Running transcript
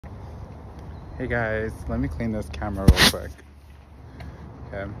Hey guys, let me clean this camera real quick.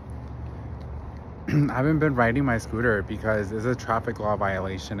 Okay. I haven't been riding my scooter because it's a traffic law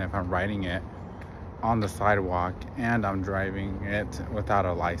violation if I'm riding it on the sidewalk and I'm driving it without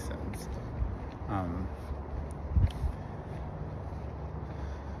a license.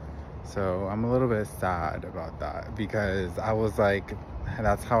 So I'm a little bit sad about that because I was like,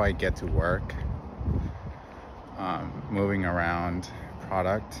 that's how I get to work. Moving around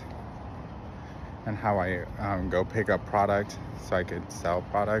product and how I go pick up product so I could sell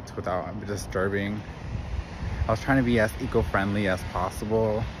product without disturbing. I was trying to be as eco-friendly as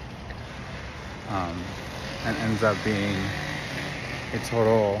possible, and ends up being a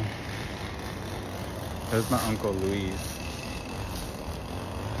total. There's my Uncle Luis.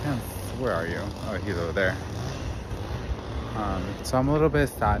 Damn, where are you? Oh, he's over there. So I'm a little bit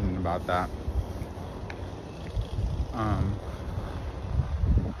saddened about that.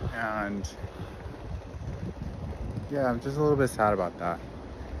 And yeah, I'm just a little bit sad about that.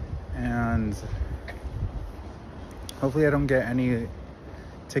 And hopefully I don't get any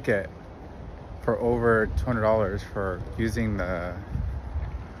ticket for over $200 for using the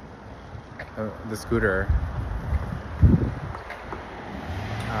scooter.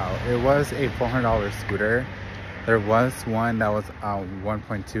 It was a $400 scooter. There was one that was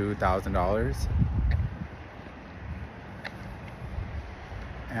 $1.2 thousand,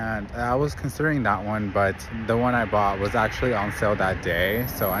 and I was considering that one, but the one I bought was actually on sale that day,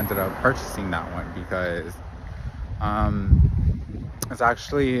 so I ended up purchasing that one because it's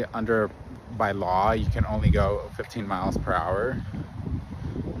actually by law you can only go 15 miles per hour.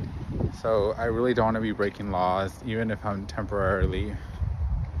 So I really don't want to be breaking laws, even if I'm temporarily.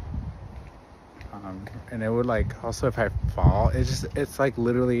 And it would also if I fall, it's like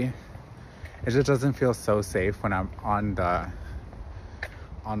literally, it just doesn't feel so safe when I'm on the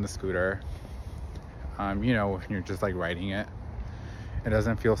scooter. You know, when you're just like riding it, it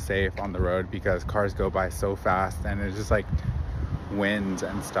doesn't feel safe on the road because cars go by so fast and it's just like wind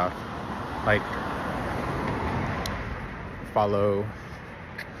and stuff like follow,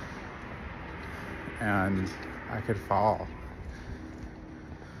 and I could fall.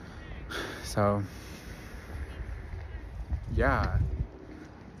 So yeah,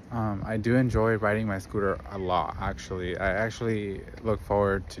 I do enjoy riding my scooter a lot, actually. I actually look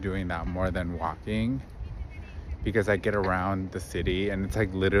forward to doing that more than walking because I get around the city and it's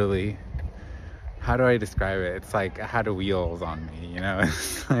like literally, how do I describe it? It's like I had wheels on me, you know?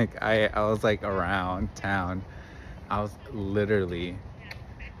 It's like I was like around town. I was literally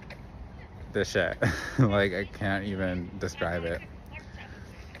the shit. Like I can't even describe it.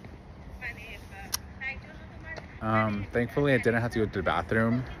 Thankfully I didn't have to go to the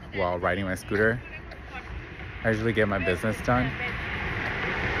bathroom while riding my scooter. I usually get my business done.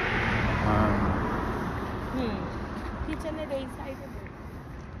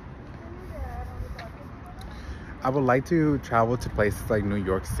 I would like to travel to places like New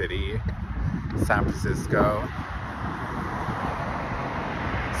York City, San Francisco,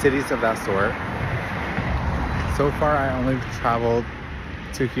 cities of that sort. So far I only traveled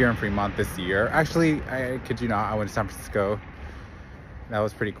to here in Fremont this year. Actually, I kid you not, I went to San Francisco. That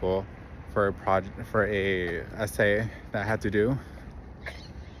was pretty cool for a project, for a essay that I had to do,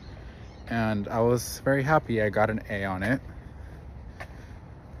 and I was very happy. I got an A on it.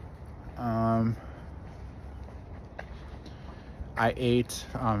 I ate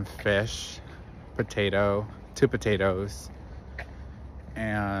fish, two potatoes,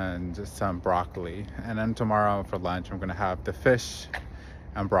 and some broccoli. And then tomorrow for lunch, I'm gonna have the fish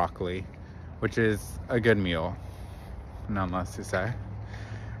and broccoli, which is a good meal, none less to say.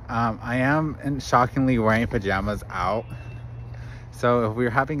 I am shockingly wearing pajamas out. So if we're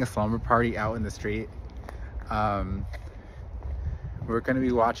having a slumber party out in the street, we're gonna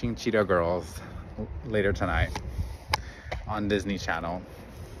be watching Cheetah Girls later tonight on Disney Channel.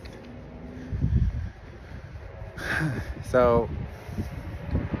 So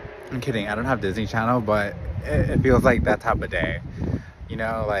I'm kidding, I don't have Disney Channel, but it feels like that type of day, you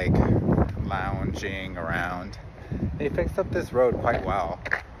know, like lounging around. They fixed up this road quite well.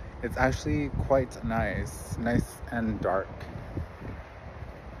 It's actually quite nice and dark.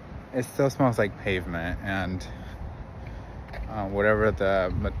 It still smells like pavement and whatever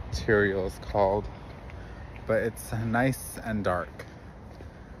the material is called, but it's nice and dark.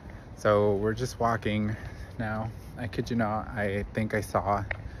 So we're just walking now. I kid you not, I think I saw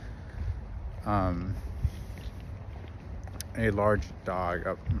a large dog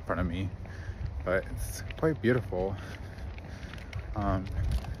up in front of me, but it's quite beautiful.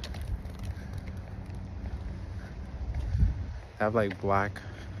 They have like black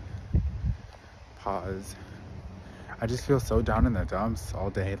pause. I just feel so down in the dumps all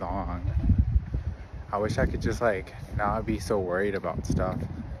day long. I wish I could just like not be so worried about stuff.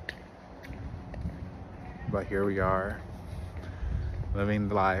 But here we are, living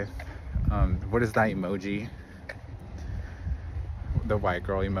life. What is that emoji? The white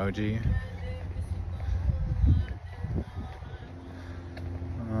girl emoji.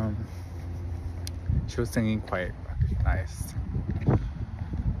 She was singing quite nice.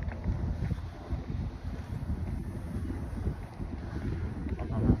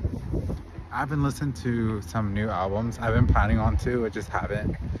 I've been listening to some new albums. I've been planning on to, I just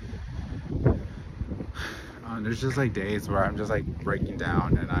haven't. There's just like days where I'm just like breaking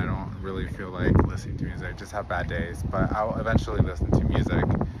down and I don't really feel like listening to music. I just have bad days, but I'll eventually listen to music.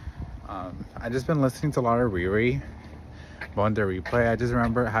 I've just been listening to a lot of Riri, Bon de Replay. I just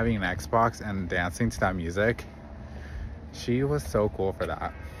remember having an Xbox and dancing to that music. She was so cool for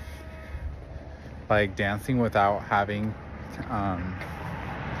that. Like dancing without having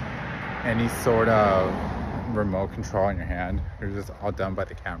any sort of remote control in your hand. It was just all done by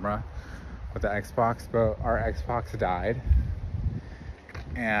the camera with the Xbox. But our Xbox died,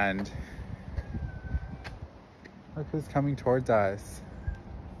 and look who's coming towards us.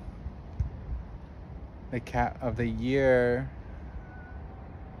 The cat of the year.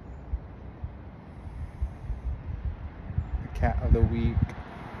 The cat of the week.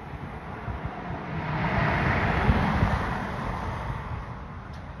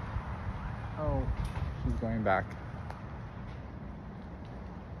 Oh, she's going back.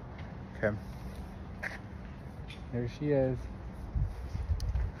 Okay. There she is.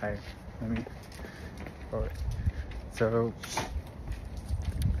 Hi, let me forward. So,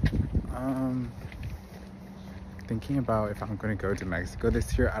 thinking about if I'm going to go to Mexico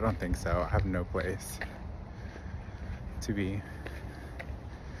this year. I don't think so. I have no place to be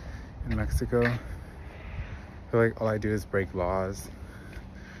in Mexico. I feel like all I do is break laws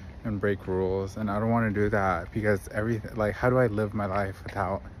and break rules, and I don't want to do that because everything, like, how do I live my life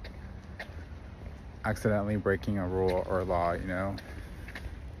without accidentally breaking a rule or a law, you know?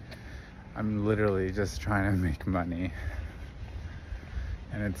 I'm literally just trying to make money,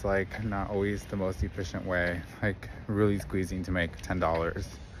 and it's like not always the most efficient way, like really squeezing to make $10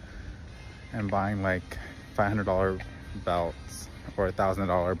 and buying like $500 belts or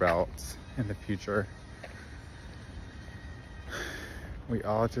 $1,000 belts in the future. We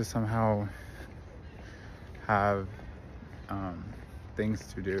all just somehow have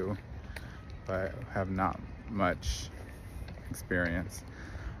things to do, but have not much experience.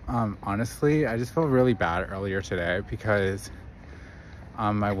 Honestly, I just felt really bad earlier today because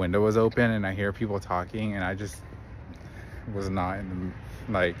my window was open and I hear people talking, and I just was not in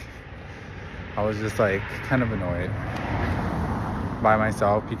the, like, I was just like kind of annoyed by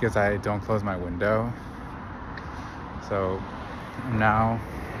myself because I don't close my window. So I'm now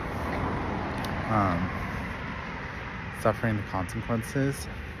suffering the consequences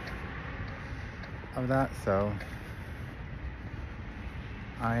of that. So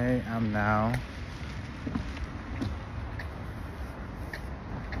I am now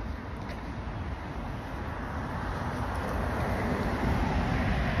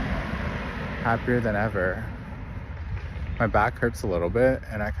happier than ever. My back hurts a little bit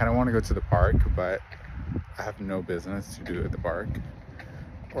and I kind of want to go to the park, but I have no business to do at the park.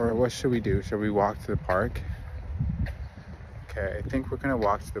 Or what should we do? Should we walk to the park? Okay, I think we're gonna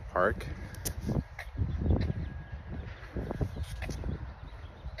walk to the park.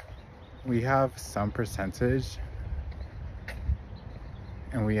 We have some percentage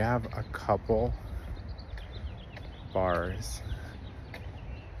and we have a couple bars.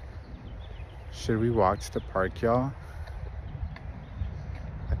 Should we walk to the park, y'all?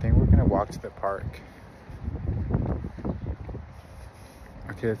 I think we're gonna walk to the park.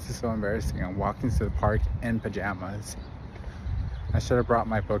 Okay, this is so embarrassing. I'm walking to the park in pajamas. I should have brought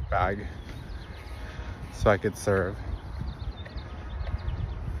my book bag so I could serve.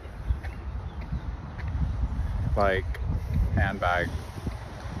 Like, handbag.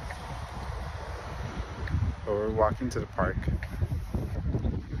 But we're walking to the park.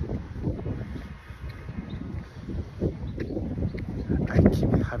 I keep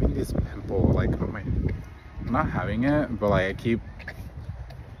having this pimple, like, on my, I'm not having it, but like I keep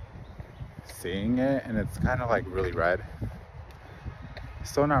seeing it and it's kind of like really red.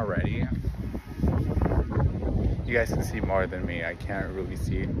 Still not ready. You guys can see more than me. I can't really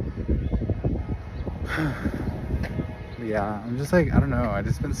see. Yeah, I'm just like, I don't know. I've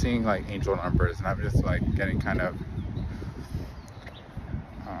just been seeing like angel numbers and I'm just like getting kind of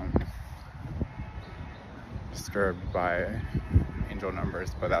disturbed by angel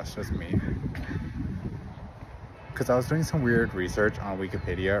numbers, but that's just me. because I was doing some weird research on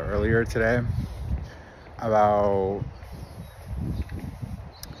Wikipedia earlier today about,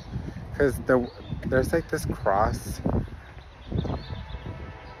 because there's like this cross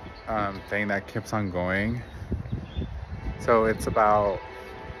thing that keeps on going. So it's about,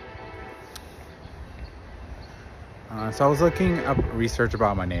 so I was looking up research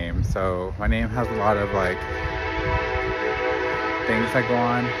about my name. So my name has a lot of like things that go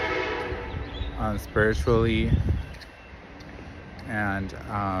on spiritually, and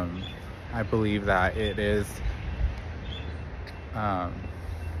I believe that it is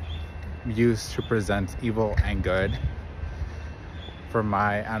used to present evil and good. For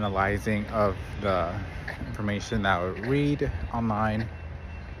my analyzing of the information that I would read online,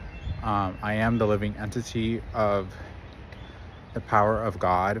 I am the living entity of the power of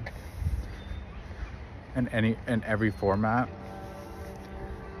God in every format.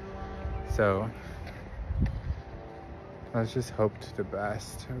 So let's just hope to the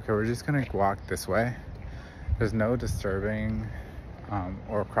best. Okay, we're just gonna walk this way. There's no disturbing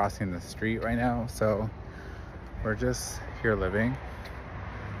or crossing the street right now, so we're just here living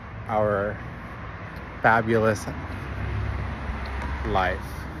our fabulous life.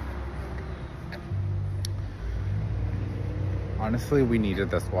 Honestly, we needed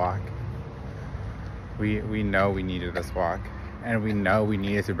this walk. We know we needed this walk, and we know we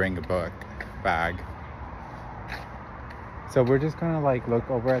needed to bring a book bag. So we're just gonna like look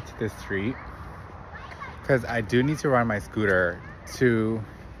over at this street, because I do need to ride my scooter to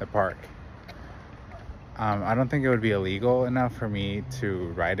the park. I don't think it would be illegal enough for me to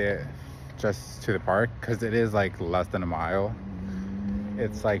ride it just to the park, because it is like less than a mile.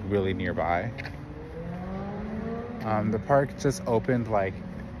 It's like really nearby. The park just opened like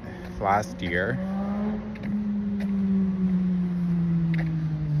last year,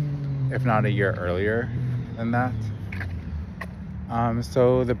 if not a year earlier than that.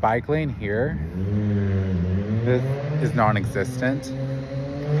 So the bike lane here, this is non-existent.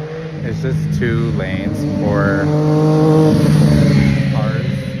 It's just 2 lanes for cars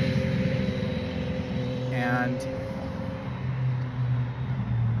and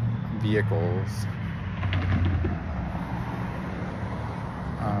vehicles.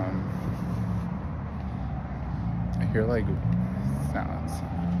 I hear like sounds.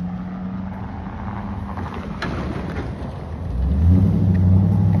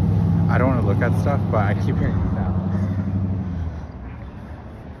 I don't want to look at stuff, but I keep hearing sounds.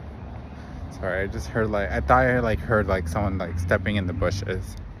 Sorry, I just heard like, I thought I like heard like someone like stepping in the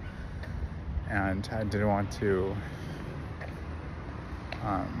bushes, and I didn't want to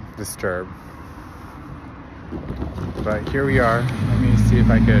disturb. But here we are. Let me see if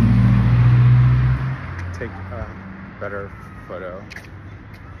I could take a better photo.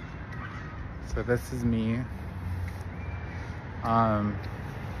 So this is me.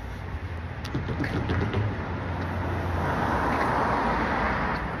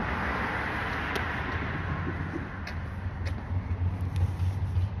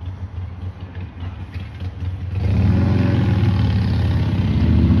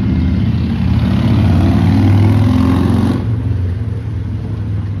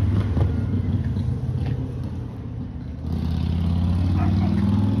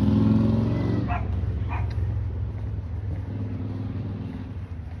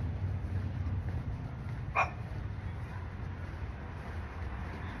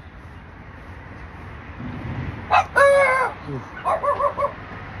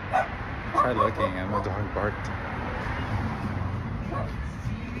 Try looking and the dog barked.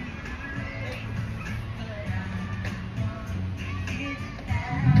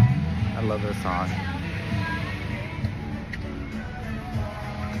 I love this song.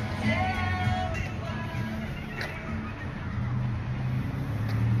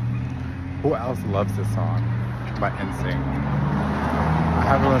 Who else loves this song? By NSYNC. I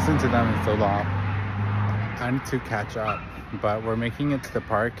haven't listened to them in so long. I need to catch up, but we're making it to the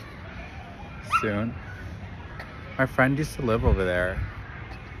park soon. My friend used to live over there,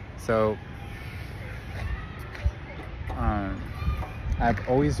 so I've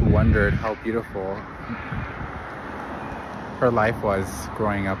always wondered how beautiful her life was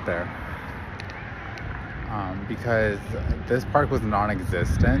growing up there, because this park was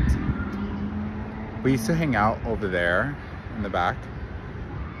non-existent. We used to hang out over there in the back,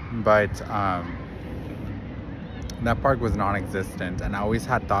 but that park was non-existent, and I always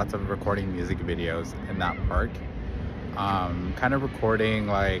had thoughts of recording music videos in that park. Kind of recording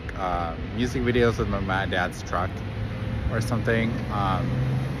like music videos with my dad's truck or something.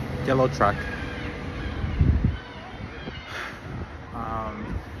 Yellow truck.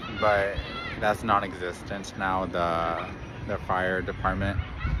 But that's non-existent now, the fire department.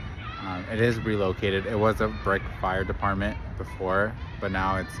 It is relocated. It was a brick fire department before, but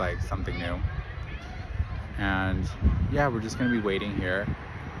now it's like something new. And yeah, we're just gonna be waiting here.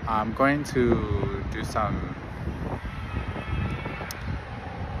 I'm going to do some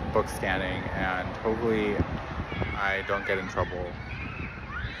book scanning, and hopefully I don't get in trouble.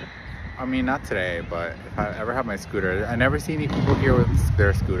 I mean, not today, but if I ever have my scooter, I never see any people here with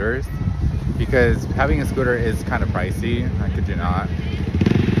their scooters, because having a scooter is kind of pricey, I kid you not.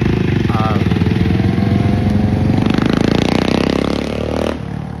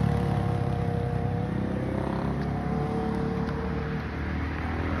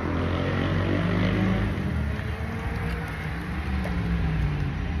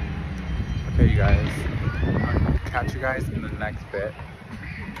 Okay, you guys, I'll catch you guys in the next bit,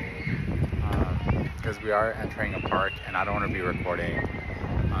 because we are entering a park and I don't want to be recording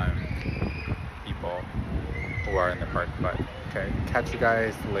people who are in the park. But okay, catch you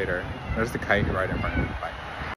guys later. There's the kite right in front of me. Bye.